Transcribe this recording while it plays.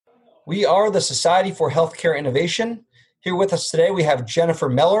We are the Society for Healthcare Innovation. Here with us today, we have Jennifer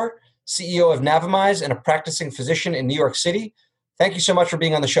Meller, CEO of Navimize and a practicing physician in New York City. Thank you so much for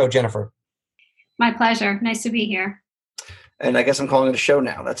being on the show, Jennifer. My pleasure. Nice to be here. And I guess I'm calling it a show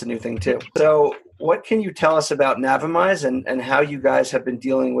now. That's a new thing too. So what can you tell us about Navimize and how you guys have been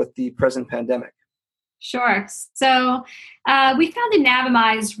dealing with the present pandemic? Sure. So we founded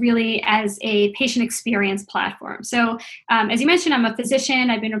Navimize really as a patient experience platform. So as you mentioned, I'm a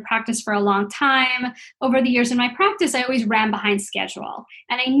physician. I've been in practice for a long time. Over the years in my practice, I always ran behind schedule.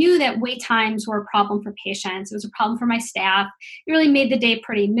 And I knew that wait times were a problem for patients. It was a problem for my staff. It really made the day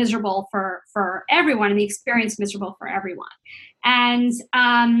pretty miserable for everyone and the experience miserable for everyone. And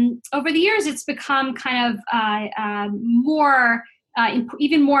over the years, it's become kind of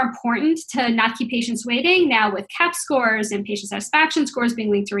even more important to not keep patients waiting. Now with CAHPS scores and patient satisfaction scores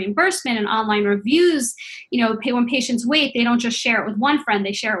being linked to reimbursement and online reviews, when patients wait, they don't just share it with one friend,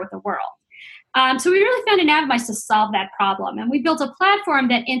 they share it with the world. So we really founded Navimize to solve that problem. And we built a platform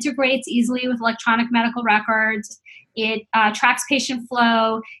that integrates easily with electronic medical records. It tracks patient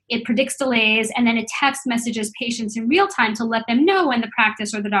flow, it predicts delays, and then it text messages patients in real time to let them know when the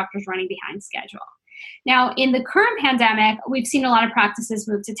practice or the doctor's running behind schedule. Now, in the current pandemic, we've seen a lot of practices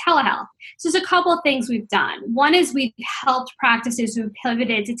move to telehealth. So there's a couple of things we've done. One is we've helped practices who've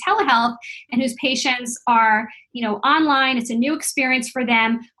pivoted to telehealth and whose patients are, online. It's a new experience for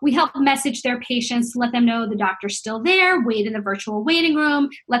them. We help message their patients to let them know the doctor's still there, wait in the virtual waiting room,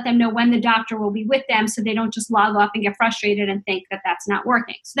 let them know when the doctor will be with them so they don't just log off and get frustrated and think that that's not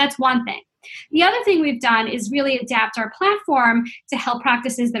working. So that's one thing. The other thing we've done is really adapt our platform to help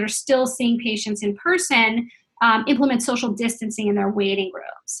practices that are still seeing patients in person implement social distancing in their waiting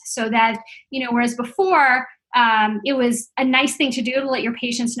rooms. So that, whereas before, it was a nice thing to do to let your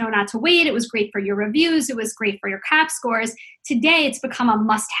patients know not to wait. It was great for your reviews. It was great for your CAHPS scores. Today, it's become a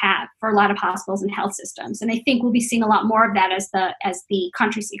must-have for a lot of hospitals and health systems. And I think we'll be seeing a lot more of that as the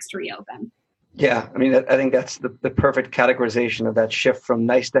country seeks to reopen. Yeah, I think that's the perfect categorization of that shift from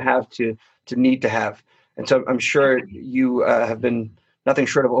nice to have to need to have. And so I'm sure you have been nothing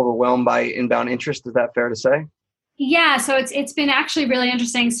short of overwhelmed by inbound interest. Is that fair to say? Yeah, so it's been actually really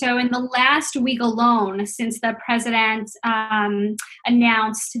interesting. So in the last week alone, since the president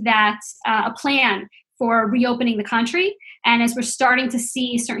announced that a plan for reopening the country, and as we're starting to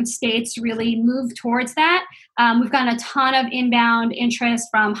see certain states really move towards that, we've gotten a ton of inbound interest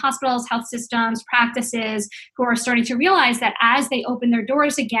from hospitals, health systems, practices who are starting to realize that as they open their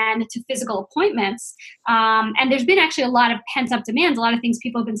doors again to physical appointments, and there's been actually a lot of pent-up demand, a lot of things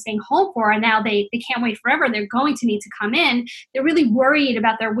people have been staying home for, and now they can't wait forever. They're going to need to come in. They're really worried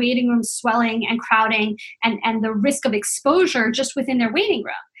about their waiting rooms swelling and crowding and the risk of exposure just within their waiting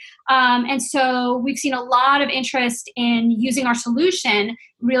room. And so we've seen a lot of interest in using our solution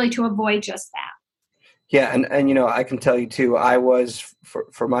really to avoid just that. Yeah. And I can tell you too, I was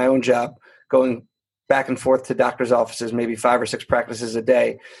for my own job going back and forth to doctors' offices, maybe 5 or 6 practices a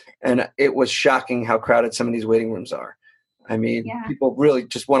day. And it was shocking how crowded some of these waiting rooms are. People really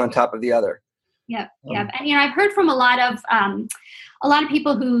just one on top of the other. Yep. And, I've heard from a lot of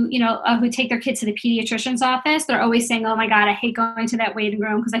people who, who take their kids to the pediatrician's office. They're always saying, oh my God, I hate going to that waiting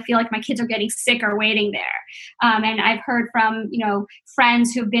room because I feel like my kids are getting sick or waiting there. And I've heard from,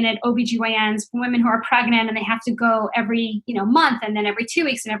 friends who've been at OBGYNs, women who are pregnant and they have to go every, month and then every 2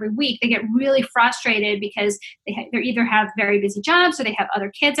 weeks and every week. They get really frustrated because they either have very busy jobs or they have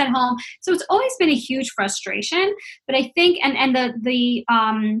other kids at home. So it's always been a huge frustration. But I think, and the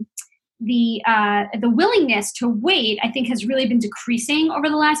willingness to wait, I think, has really been decreasing over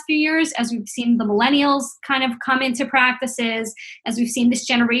the last few years as we've seen the millennials kind of come into practices, as we've seen this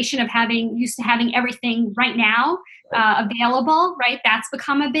generation of used to having everything right now available, right? That's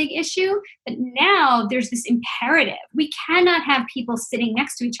become a big issue. But now there's this imperative. We cannot have people sitting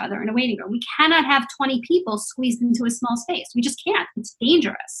next to each other in a waiting room. We cannot have 20 people squeezed into a small space. We just can't. It's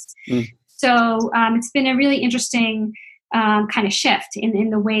dangerous. So it's been a really interesting kind of shift in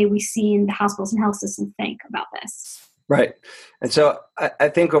the way we've seen the hospitals and health systems think about this. Right. And so I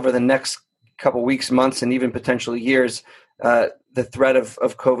think over the next couple weeks, months, and even potentially years, the threat of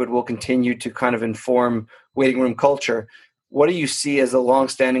COVID will continue to kind of inform waiting room culture. What do you see as the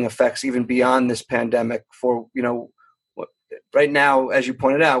longstanding effects, even beyond this pandemic for, right now, as you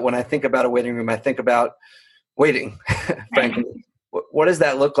pointed out, when I think about a waiting room, I think about waiting, frankly. What does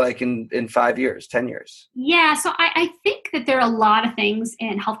that look like in 5 years, 10 years? Yeah, so I think that there are a lot of things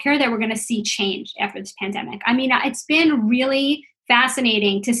in healthcare that we're going to see change after this pandemic. It's been really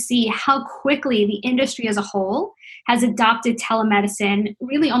fascinating to see how quickly the industry as a whole has adopted telemedicine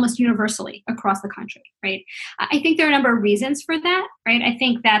really almost universally across the country, right? I think there are a number of reasons for that, right? I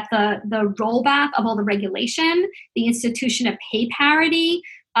think that the rollback of all the regulation, the institution of pay parity,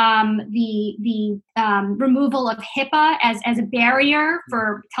 the removal of HIPAA as a barrier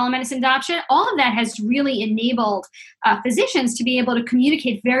for telemedicine adoption, all of that has really enabled physicians to be able to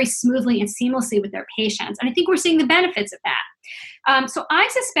communicate very smoothly and seamlessly with their patients. And I think we're seeing the benefits of that. So I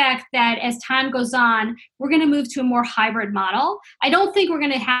suspect that as time goes on, we're going to move to a more hybrid model. I don't think we're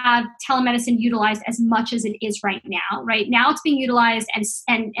going to have telemedicine utilized as much as it is right now. Right now, it's being utilized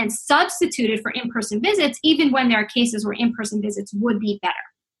and substituted for in-person visits, even when there are cases where in-person visits would be better.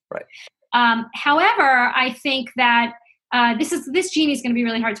 Right. However, I think that this genie is going to be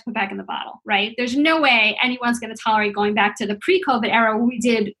really hard to put back in the bottle, right? There's no way anyone's going to tolerate going back to the pre-COVID era where we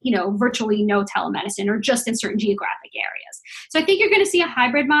did, virtually no telemedicine or just in certain geographic areas. So I think you're going to see a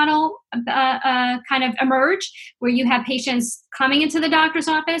hybrid model kind of emerge where you have patients coming into the doctor's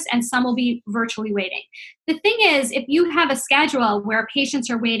office and some will be virtually waiting. The thing is, if you have a schedule where patients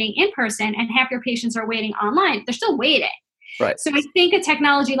are waiting in person and half your patients are waiting online, they're still waiting. Right. So I think a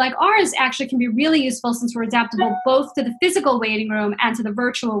technology like ours actually can be really useful since we're adaptable both to the physical waiting room and to the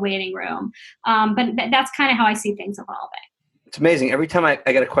virtual waiting room. But that's kind of how I see things evolving. It's amazing. Every time I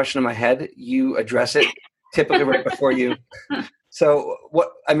get a question in my head, you address it typically right before you. So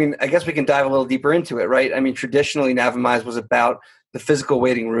I guess we can dive a little deeper into it, right? I mean, traditionally Navimize was about the physical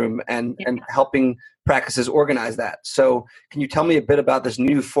waiting room and helping practices organize that. So can you tell me a bit about this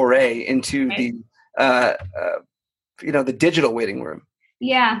new foray into the digital waiting room?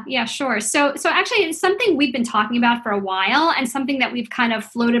 Yeah, sure. So actually it's something we've been talking about for a while and something that we've kind of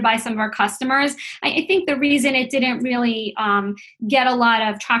floated by some of our customers. I think the reason it didn't really get a lot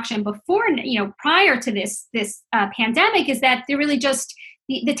of traction before, prior to this pandemic is that they really just,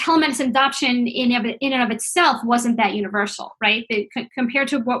 the telemedicine adoption in and of itself wasn't that universal, right? Compared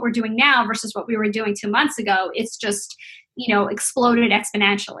to what we're doing now versus what we were doing 2 months ago, it's just, exploded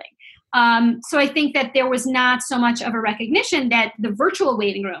exponentially. So I think that there was not so much of a recognition that the virtual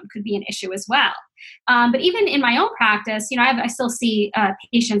waiting room could be an issue as well. But even in my own practice, I still see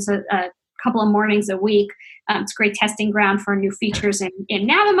patients a couple of mornings a week. It's a great testing ground for new features in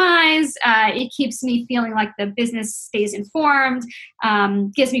Navimize. It keeps me feeling like the business stays informed,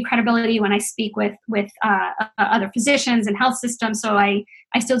 gives me credibility when I speak with other physicians and health systems. So I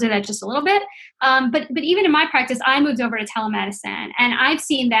still do that just a little bit. But even in my practice, I moved over to telemedicine, and I've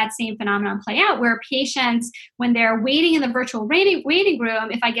seen that same phenomenon play out where patients, when they're waiting in the virtual waiting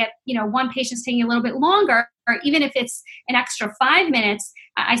room, if I get, one patient's taking a little bit longer, or even if it's an extra 5 minutes,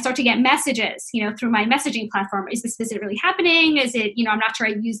 I start to get messages, through my messaging platform. Is this visit really happening? Is it, I'm not sure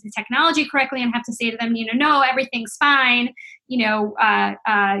I used the technology correctly and have to say to them, no, everything's fine.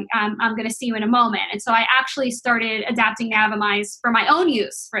 I'm going to see you in a moment. And so I actually started adapting Navimize for my own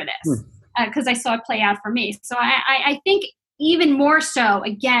use for this because I saw it play out for me. So I think even more so,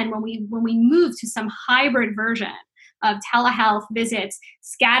 again, when we move to some hybrid version of telehealth visits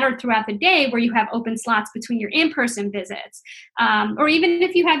scattered throughout the day where you have open slots between your in-person visits. Or even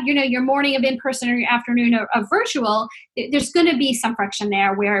if you have, your morning of in-person or your afternoon of virtual, there's going to be some friction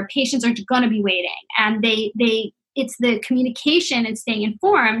there where patients are going to be waiting. And it's the communication and staying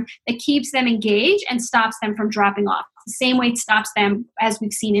informed that keeps them engaged and stops them from dropping off. The same way it stops them, as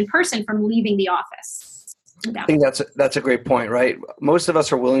we've seen in person, from leaving the office. I think that's a great point, right? Most of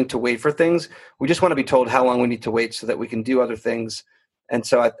us are willing to wait for things. We just want to be told how long we need to wait so that we can do other things. And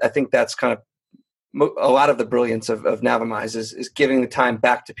so I think that's kind of a lot of the brilliance of Navimize is giving the time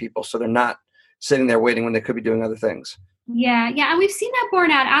back to people so they're not sitting there waiting when they could be doing other things. Yeah, and we've seen that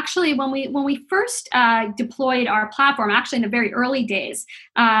borne out actually when we first deployed our platform. Actually, in the very early days,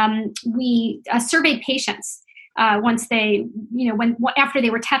 we surveyed patients once they, after they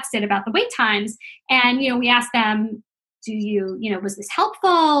were texted about the wait times, and we asked them, do you, was this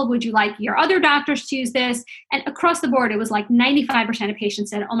helpful? Would you like your other doctors to use this? And across the board, it was like 95% of patients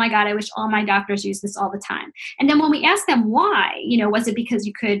said, oh my God, I wish all my doctors use this all the time. And then when we asked them why, was it because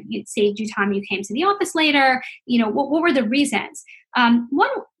it saved you time, you came to the office later? What were the reasons?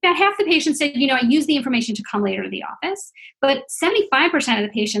 About half the patients said, I use the information to come later to the office. But 75% of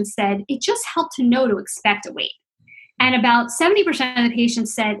the patients said, it just helped to know to expect a wait. And about 70% of the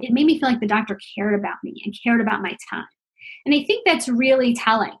patients said, it made me feel like the doctor cared about me and cared about my time. And I think that's really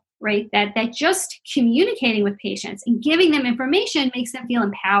telling, right? That just communicating with patients and giving them information makes them feel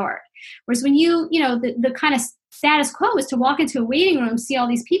empowered. Whereas when the kind of status quo is to walk into a waiting room, see all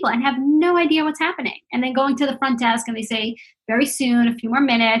these people and have no idea what's happening. And then going to the front desk and they say, very soon, a few more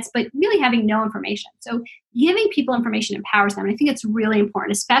minutes, but really having no information. So giving people information empowers them. And I think it's really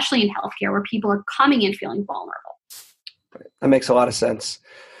important, especially in healthcare where people are coming in feeling vulnerable. That makes a lot of sense.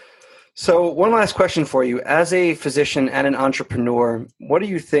 So one last question for you. As a physician and an entrepreneur, what do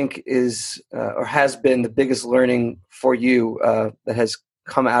you think is or has been the biggest learning for you that has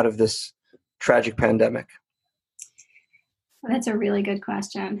come out of this tragic pandemic? That's a really good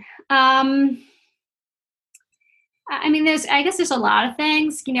question. I guess there's a lot of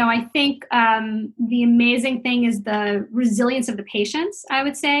things. I think the amazing thing is the resilience of the patients, I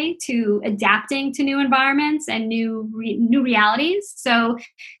would say, to adapting to new environments and new realities. So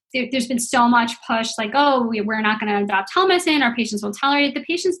there's been so much push like, we're not going to adopt telemedicine. Our patients won't tolerate it. The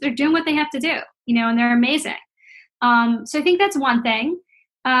patients, they're doing what they have to do, and they're amazing. So I think that's one thing.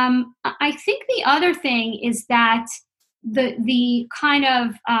 I think the other thing is that the kind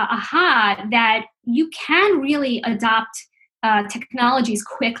of aha that you can really adopt technologies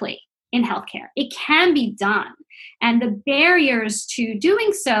quickly in healthcare. It can be done. And the barriers to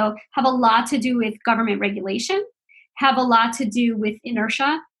doing so have a lot to do with government regulation, have a lot to do with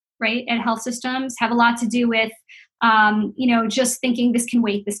inertia, right, at health systems, have a lot to do with just thinking this can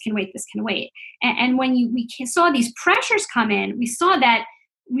wait. And when we saw these pressures come in, we saw that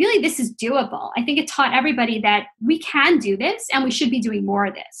really this is doable. I think it taught everybody that we can do this and we should be doing more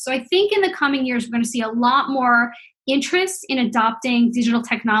of this. So I think in the coming years, we're going to see a lot more interest in adopting digital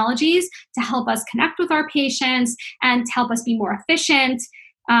technologies to help us connect with our patients and to help us be more efficient,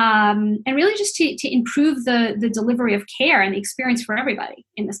 and really just to improve the delivery of care and the experience for everybody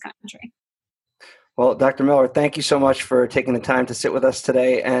in this country. Well, Dr. Miller, thank you so much for taking the time to sit with us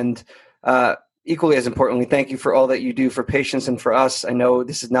today. And equally as importantly, thank you for all that you do for patients and for us. I know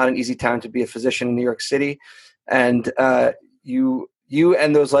this is not an easy time to be a physician in New York City, and you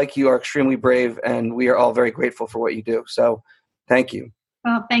and those like you are extremely brave, and we are all very grateful for what you do. So thank you.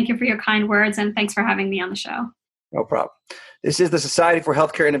 Well, thank you for your kind words, and thanks for having me on the show. No problem. This is the Society for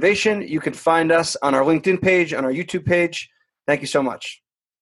Healthcare Innovation. You can find us on our LinkedIn page, on our YouTube page. Thank you so much.